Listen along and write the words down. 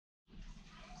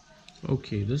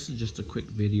Okay, this is just a quick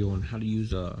video on how to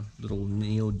use a little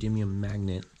neodymium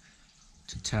magnet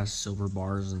to test silver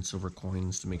bars and silver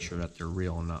coins to make sure that they're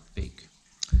real and not fake.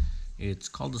 It's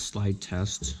called a slide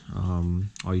test.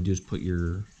 All you do is put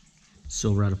your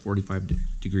silver at a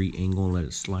 45-degree angle and let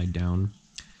it slide down.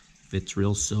 If it's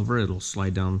real silver, it'll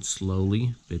slide down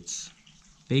slowly. If it's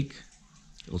fake,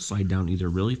 it'll slide down either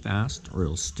really fast or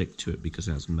it'll stick to it because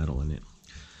it has metal in it.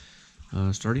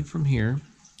 Starting from here,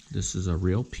 this is a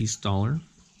real piece dollar,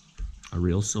 a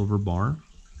real silver bar,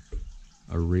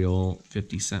 a real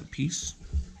 50-cent piece.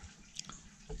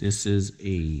 This is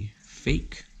a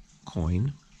fake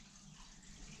coin,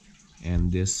 and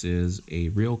this is a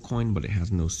real coin, but it has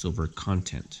no silver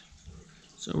content.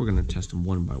 So we're going to test them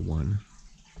one by one.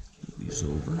 Move these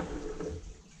over.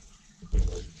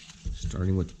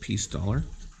 Starting with the piece dollar,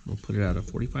 we'll put it at a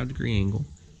 45-degree angle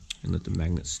and let the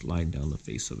magnet slide down the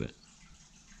face of it.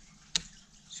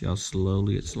 See how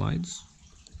slowly it slides?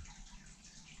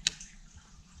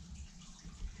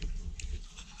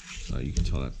 So you can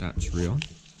tell that that's real.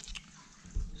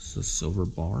 This is a silver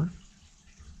bar.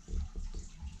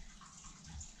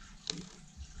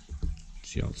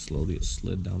 See how slowly it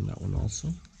slid down that one also.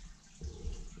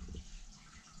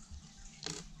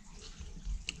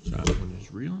 So that one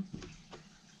is real.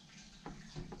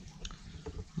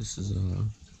 This is a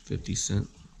 50-cent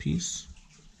piece,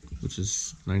 which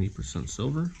is 90%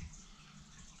 silver.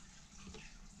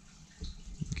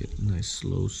 Get a nice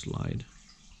slow slide.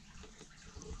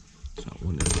 So that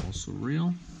one is also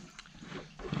real.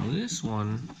 Now this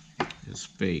one is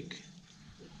fake.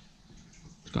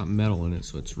 It's got metal in it,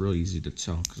 so it's real easy to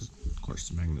tell because, of course,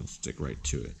 the magnet will stick right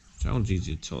to it. So that one's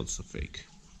easy to tell it's a fake.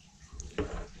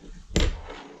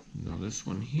 Now this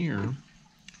one here,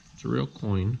 it's a real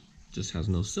coin, just has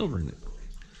no silver in it.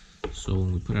 So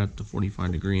when we put it at the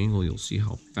 45-degree angle, you'll see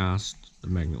how fast the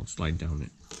magnet will slide down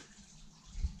it.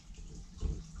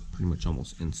 Pretty much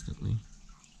almost instantly.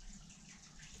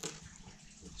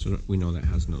 So we know that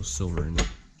has no silver in it.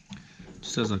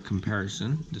 Just as a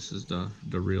comparison, this is the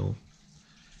real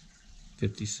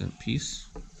 50-cent piece,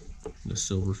 the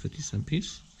silver 50-cent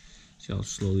piece. See how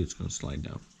slowly it's going to slide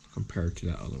down compared to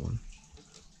that other one.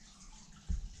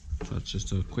 So it's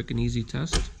just a quick and easy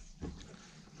test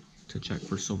to check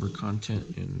for silver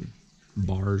content in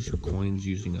bars or coins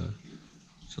using a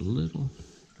little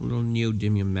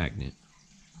neodymium magnet.